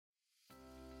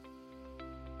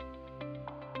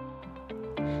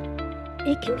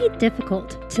It can be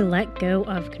difficult to let go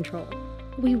of control.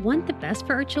 We want the best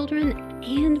for our children,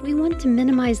 and we want to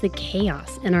minimize the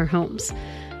chaos in our homes.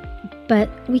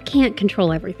 But we can't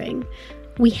control everything.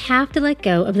 We have to let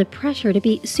go of the pressure to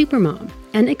be Supermom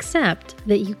and accept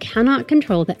that you cannot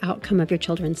control the outcome of your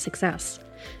children's success.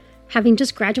 Having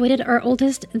just graduated our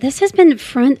oldest, this has been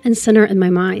front and center in my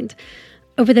mind.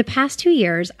 Over the past 2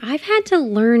 years, I've had to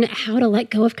learn how to let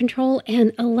go of control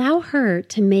and allow her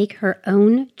to make her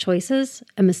own choices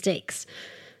and mistakes.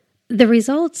 The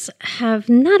results have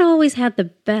not always had the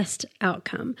best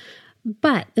outcome,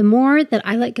 but the more that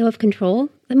I let go of control,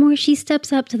 the more she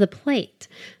steps up to the plate.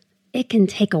 It can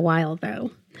take a while,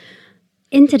 though.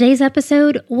 In today's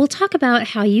episode, we'll talk about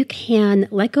how you can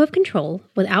let go of control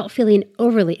without feeling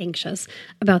overly anxious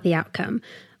about the outcome.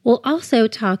 We'll also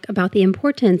talk about the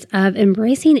importance of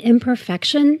embracing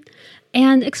imperfection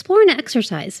and explore an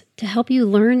exercise to help you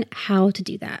learn how to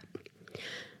do that.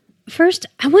 First,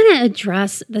 I want to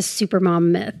address the Supermom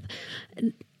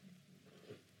myth.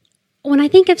 When I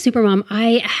think of Supermom,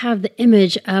 I have the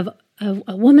image of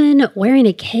a woman wearing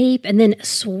a cape and then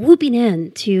swooping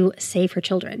in to save her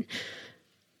children.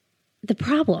 The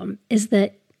problem is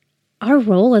that our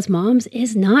role as moms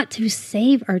is not to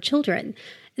save our children.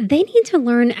 They need to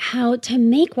learn how to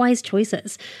make wise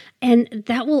choices, and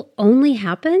that will only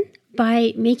happen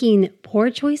by making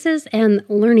poor choices and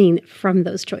learning from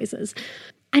those choices.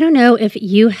 I don't know if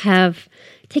you have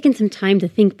taken some time to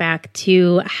think back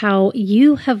to how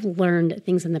you have learned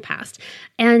things in the past,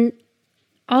 and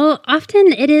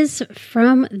often it is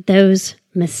from those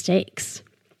mistakes.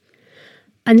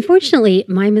 Unfortunately,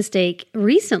 my mistake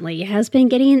recently has been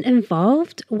getting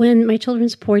involved when my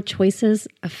children's poor choices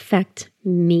affect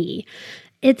me.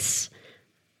 It's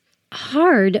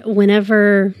hard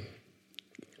whenever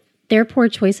their poor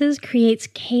choices creates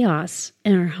chaos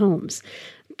in our homes.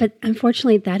 But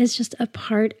unfortunately, that is just a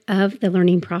part of the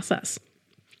learning process.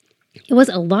 It was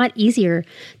a lot easier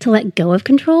to let go of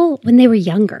control when they were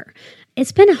younger.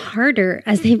 It's been harder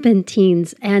as they've been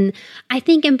teens, and I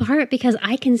think in part because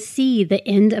I can see the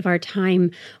end of our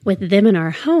time with them in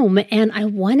our home, and I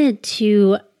wanted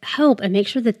to help and make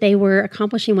sure that they were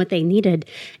accomplishing what they needed.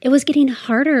 It was getting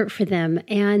harder for them,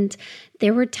 and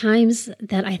there were times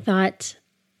that I thought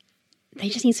they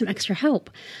just need some extra help.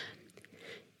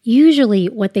 Usually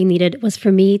what they needed was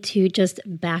for me to just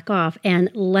back off and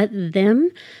let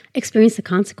them experience the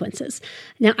consequences.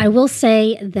 Now, I will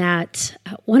say that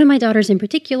one of my daughters in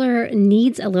particular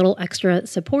needs a little extra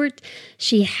support.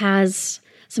 She has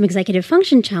some executive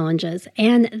function challenges,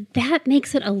 and that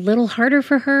makes it a little harder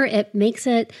for her. It makes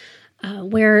it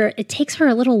where it takes her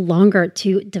a little longer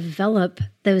to develop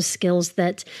those skills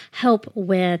that help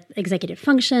with executive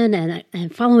function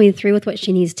and following through with what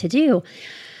she needs to do.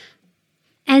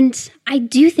 And I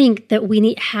do think that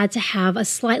we had to have a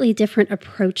slightly different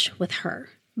approach with her,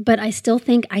 but I still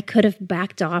think I could have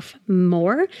backed off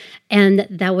more, and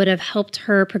that would have helped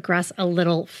her progress a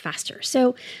little faster.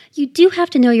 So you do have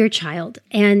to know your child,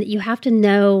 and you have to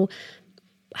know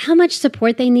how much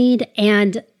support they need,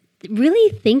 and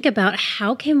really think about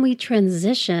how can we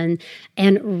transition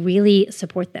and really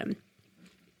support them.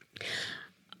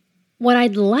 What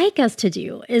I'd like us to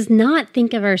do is not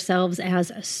think of ourselves as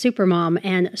a supermom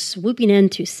and swooping in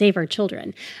to save our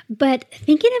children, but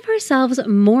thinking of ourselves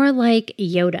more like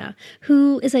Yoda,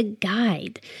 who is a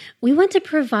guide. We want to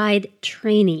provide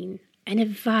training and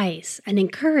advice and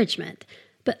encouragement,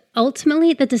 but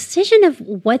ultimately the decision of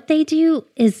what they do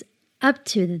is up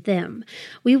to them.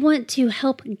 We want to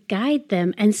help guide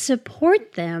them and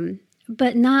support them,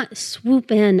 but not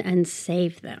swoop in and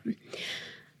save them.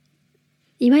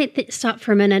 You might stop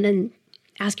for a minute and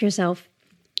ask yourself,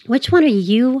 which one are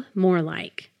you more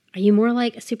like? Are you more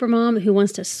like a supermom who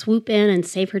wants to swoop in and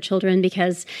save her children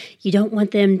because you don't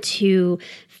want them to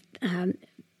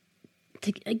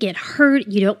get hurt?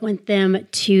 You don't want them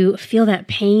to feel that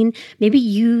pain. Maybe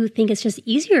you think it's just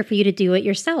easier for you to do it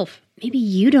yourself. Maybe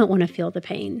you don't want to feel the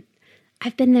pain.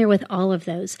 I've been there with all of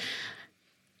those.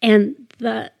 And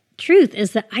the truth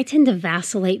is that I tend to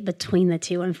vacillate between the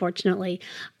two, unfortunately.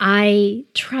 I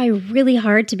try really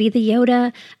hard to be the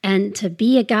Yoda and to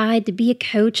be a guide, to be a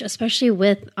coach, especially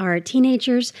with our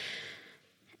teenagers.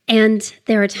 And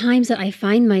there are times that I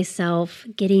find myself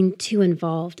getting too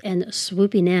involved and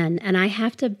swooping in, and I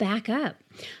have to back up.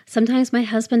 Sometimes my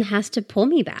husband has to pull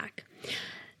me back.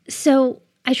 So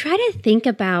I try to think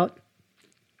about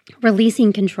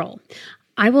releasing control.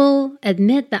 I will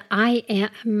admit that I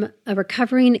am a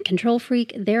recovering control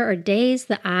freak. There are days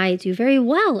that I do very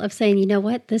well of saying, you know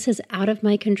what, this is out of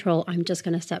my control. I'm just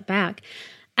going to step back.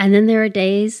 And then there are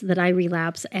days that I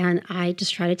relapse and I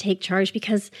just try to take charge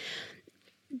because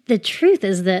the truth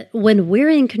is that when we're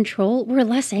in control, we're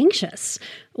less anxious.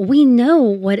 We know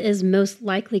what is most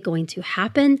likely going to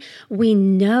happen. We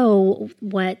know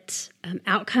what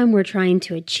outcome we're trying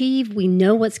to achieve. We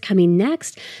know what's coming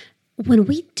next. When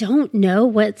we don't know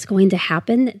what's going to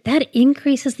happen, that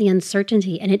increases the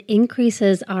uncertainty and it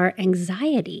increases our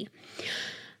anxiety.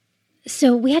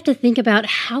 So we have to think about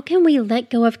how can we let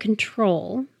go of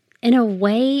control in a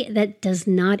way that does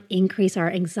not increase our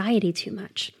anxiety too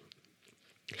much.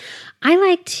 I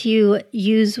like to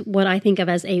use what I think of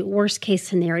as a worst case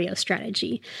scenario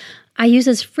strategy. I use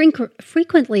this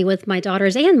frequently with my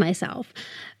daughters and myself.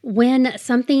 When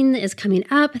something is coming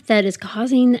up that is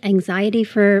causing anxiety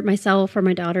for myself or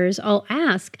my daughters, I'll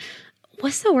ask,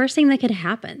 what's the worst thing that could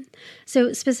happen?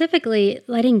 So specifically,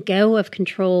 letting go of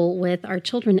control with our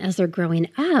children as they're growing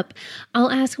up,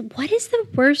 I'll ask, what is the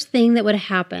worst thing that would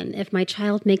happen if my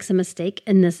child makes a mistake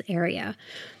in this area?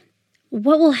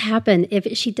 What will happen if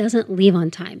she doesn't leave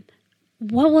on time?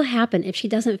 What will happen if she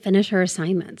doesn't finish her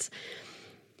assignments?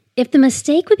 If the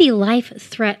mistake would be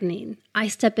life-threatening, I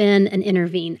step in and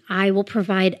intervene. I will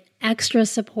provide extra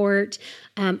support.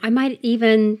 I might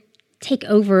even take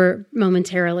over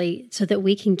momentarily so that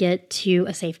we can get to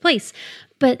a safe place.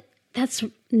 But that's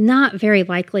not very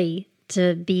likely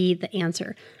to be the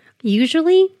answer.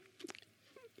 Usually,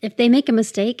 if they make a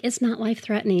mistake, it's not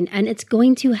life-threatening, and it's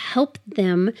going to help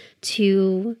them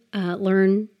to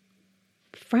learn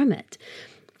from it.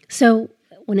 So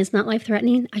when it's not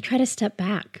life-threatening, I try to step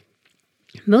back.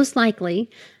 Most likely,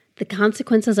 the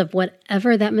consequences of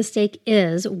whatever that mistake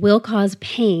is will cause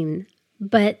pain,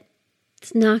 but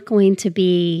it's not going to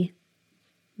be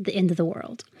the end of the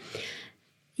world.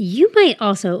 You might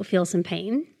also feel some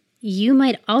pain. You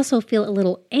might also feel a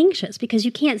little anxious because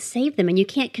you can't save them and you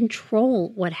can't control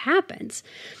what happens.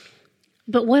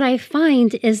 But what I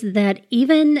find is that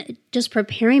even just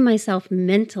preparing myself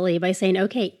mentally by saying,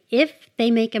 okay, if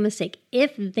they make a mistake,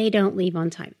 if they don't leave on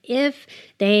time, if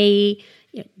they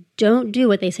don't do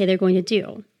what they say they're going to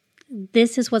do,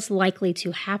 this is what's likely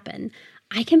to happen.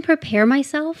 I can prepare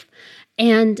myself,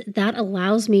 and that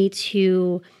allows me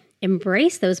to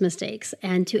embrace those mistakes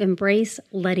and to embrace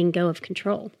letting go of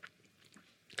control.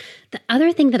 The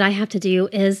other thing that I have to do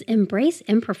is embrace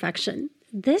imperfection.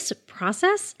 This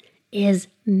process is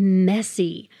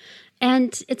messy,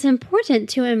 and it's important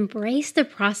to embrace the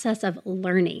process of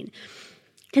learning.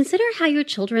 Consider how your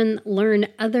children learn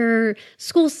other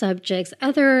school subjects,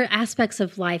 other aspects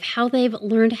of life, how they've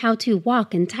learned how to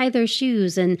walk and tie their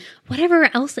shoes and whatever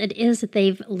else it is that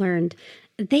they've learned.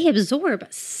 They absorb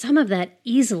some of that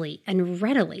easily and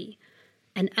readily.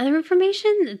 And other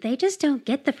information, they just don't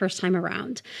get the first time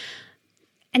around.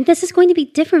 And this is going to be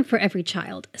different for every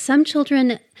child. Some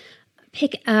children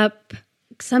pick up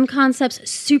some concepts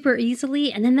super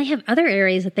easily, and then they have other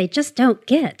areas that they just don't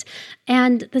get.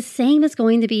 And the same is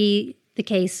going to be the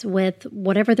case with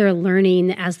whatever they're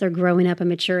learning as they're growing up and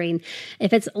maturing.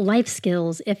 If it's life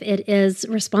skills, if it is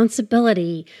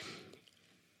responsibility,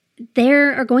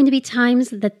 there are going to be times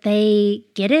that they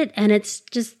get it and it's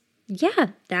just, yeah,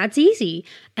 that's easy.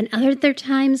 And other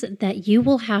times that you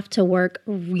will have to work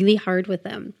really hard with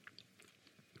them.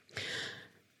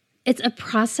 It's a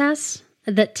process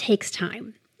that takes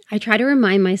time. I try to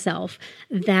remind myself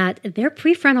that their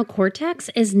prefrontal cortex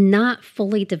is not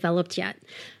fully developed yet.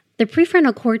 The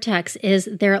prefrontal cortex is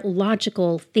their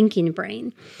logical thinking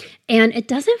brain, and it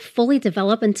doesn't fully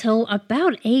develop until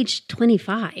about age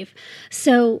 25.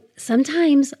 So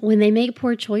sometimes when they make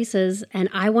poor choices and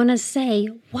I want to say,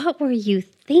 what were you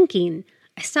thinking?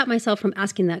 I stop myself from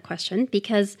asking that question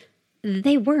because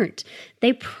they weren't.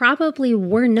 They probably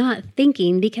were not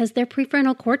thinking because their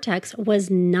prefrontal cortex was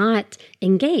not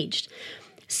engaged.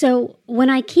 So when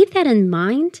I keep that in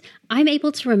mind, I'm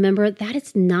able to remember that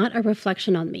it's not a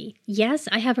reflection on me. Yes,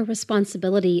 I have a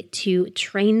responsibility to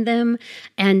train them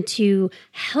and to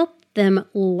help them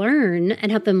learn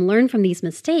and help them learn from these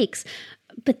mistakes,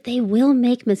 but they will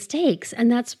make mistakes, and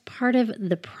that's part of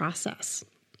the process.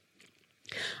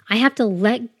 I have to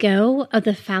let go of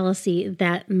the fallacy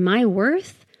that my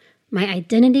worth, my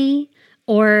identity,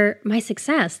 or my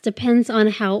success depends on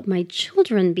how my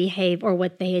children behave or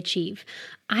what they achieve.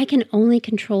 I can only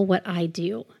control what I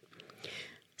do.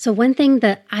 So one thing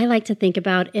that I like to think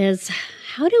about is,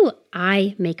 how do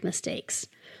I make mistakes?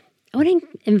 I want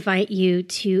to invite you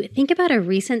to think about a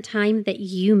recent time that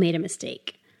you made a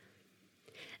mistake.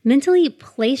 Mentally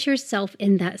place yourself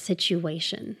in that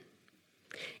situation.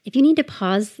 If you need to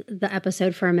pause the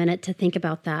episode for a minute to think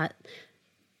about that,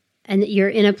 and you're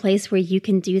in a place where you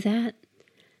can do that,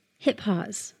 hit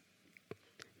pause.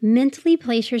 Mentally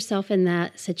place yourself in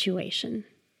that situation.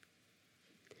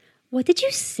 What did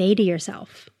you say to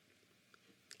yourself?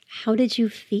 How did you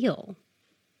feel?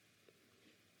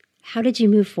 How did you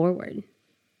move forward?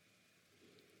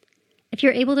 If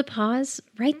you're able to pause,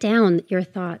 write down your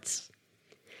thoughts.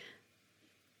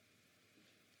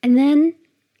 And then,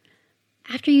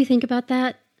 after you think about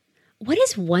that, what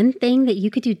is one thing that you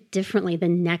could do differently the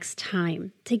next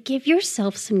time to give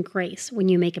yourself some grace when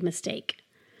you make a mistake?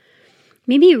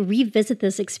 Maybe revisit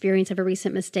this experience of a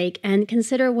recent mistake and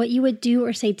consider what you would do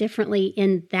or say differently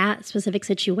in that specific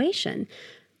situation.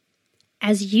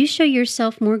 As you show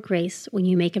yourself more grace when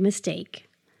you make a mistake,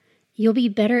 you'll be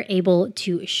better able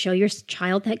to show your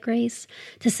child that grace,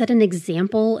 to set an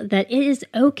example that it is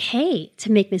okay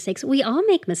to make mistakes. We all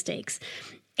make mistakes,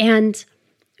 and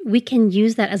we can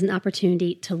use that as an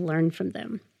opportunity to learn from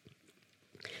them.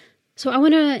 So I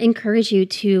want to encourage you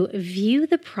to view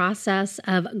the process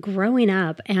of growing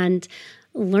up and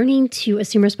learning to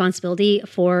assume responsibility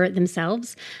for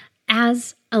themselves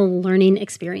as a learning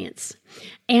experience.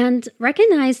 And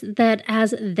recognize that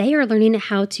as they are learning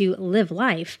how to live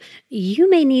life, you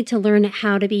may need to learn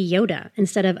how to be Yoda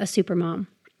instead of a supermom.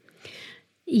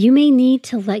 You may need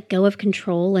to let go of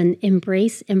control and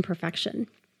embrace imperfection.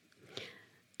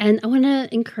 And I want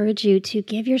to encourage you to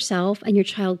give yourself and your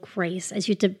child grace as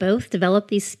you both develop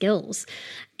these skills.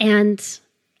 And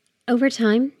over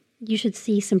time, you should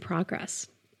see some progress.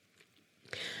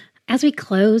 As we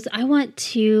close, I want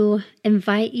to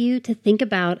invite you to think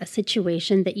about a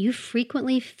situation that you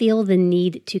frequently feel the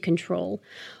need to control.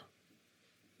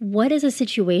 What is a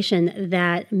situation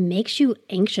that makes you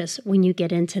anxious when you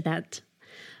get into that?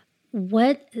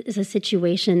 What is a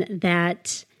situation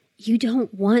that you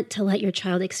don't want to let your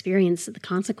child experience the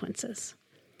consequences?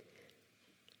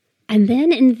 And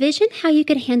then envision how you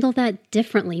could handle that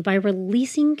differently by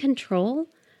releasing control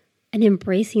and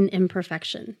embracing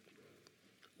imperfection.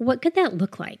 What could that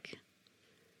look like?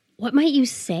 What might you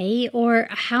say, or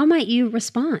how might you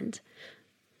respond?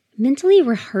 Mentally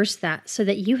rehearse that so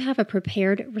that you have a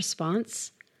prepared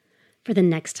response for the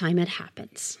next time it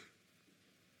happens.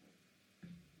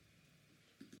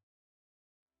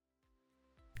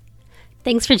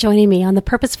 Thanks for joining me on the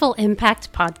Purposeful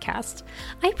Impact podcast.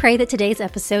 I pray that today's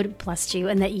episode blessed you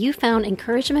and that you found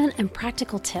encouragement and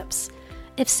practical tips.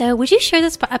 If so, would you share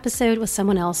this episode with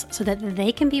someone else so that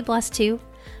they can be blessed too?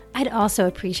 I'd also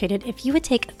appreciate it if you would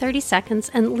take 30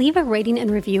 seconds and leave a rating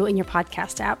and review in your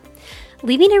podcast app.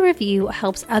 Leaving a review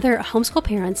helps other homeschool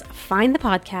parents find the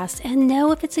podcast and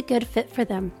know if it's a good fit for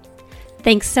them.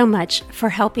 Thanks so much for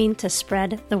helping to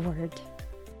spread the word.